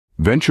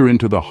Venture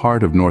into the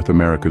heart of North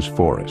America's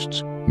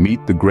forests.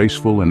 Meet the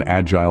graceful and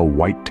agile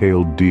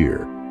white-tailed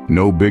deer.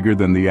 No bigger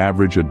than the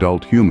average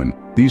adult human,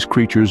 these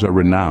creatures are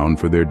renowned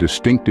for their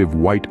distinctive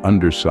white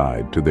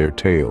underside to their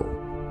tail.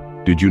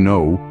 Did you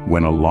know,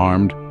 when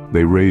alarmed,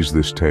 they raise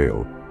this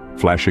tail,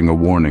 flashing a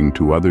warning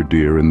to other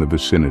deer in the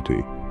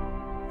vicinity?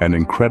 An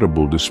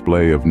incredible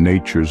display of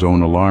nature's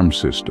own alarm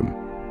system.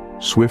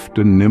 Swift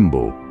and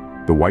nimble,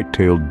 the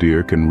white-tailed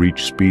deer can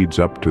reach speeds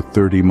up to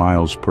 30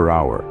 miles per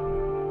hour.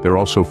 They're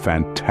also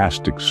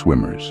fantastic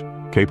swimmers,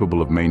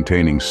 capable of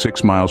maintaining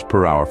 6 miles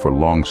per hour for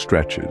long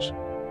stretches.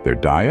 Their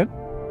diet?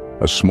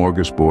 A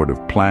smorgasbord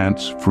of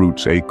plants,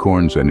 fruits,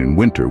 acorns, and in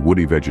winter,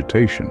 woody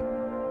vegetation.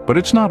 But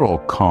it's not all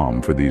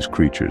calm for these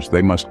creatures.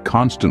 They must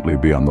constantly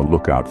be on the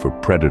lookout for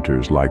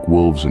predators like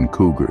wolves and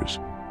cougars.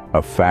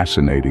 A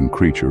fascinating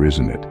creature,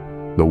 isn't it?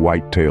 The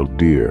white-tailed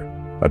deer,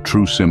 a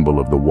true symbol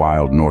of the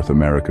wild North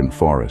American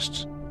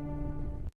forests.